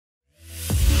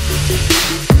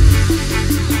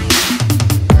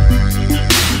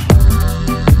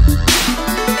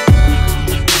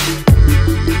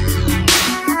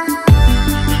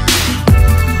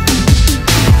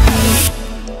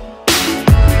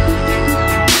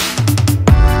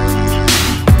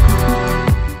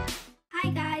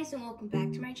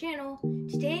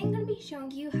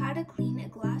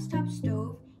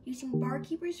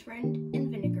barkeeper's friend,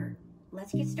 and vinegar.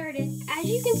 Let's get started. As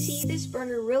you can see, this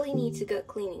burner really needs a good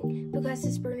cleaning because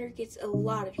this burner gets a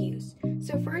lot of use.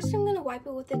 So first I'm going to wipe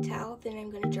it with a towel, then I'm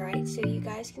going to dry it so you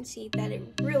guys can see that it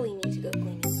really needs a good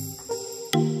cleaning.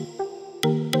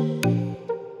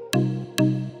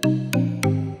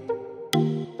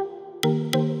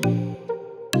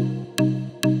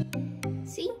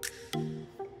 See?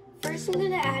 First I'm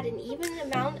going to add an even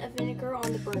amount of vinegar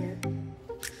on the burner.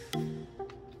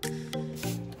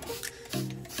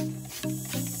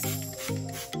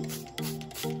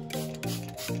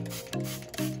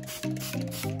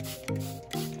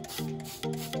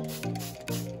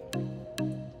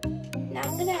 Now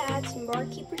I'm going to add some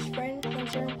Barkeeper's Friend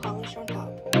cleanser and polish on top.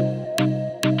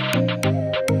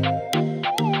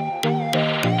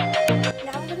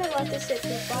 Now I'm going to let this sit for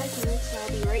 5 minutes and I'll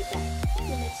be right back. 2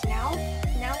 minutes now.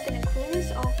 Now I'm going to clean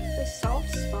this off with a soft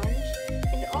sponge,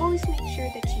 and always make sure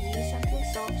that you use something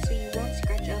soft so you won't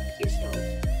scratch up your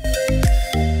stove.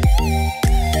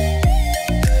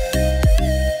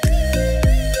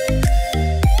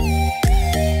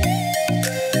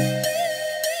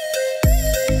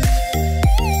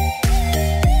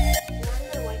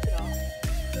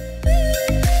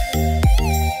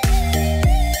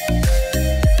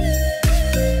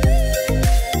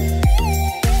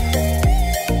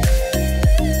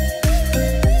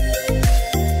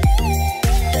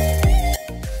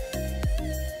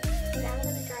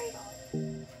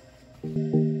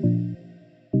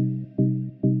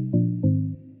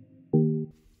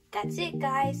 That's it,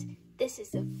 guys. This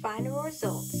is the final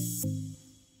results.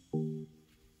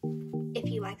 If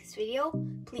you like this video,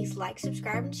 please like,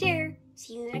 subscribe, and share.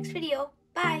 See you in the next video.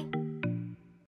 Bye!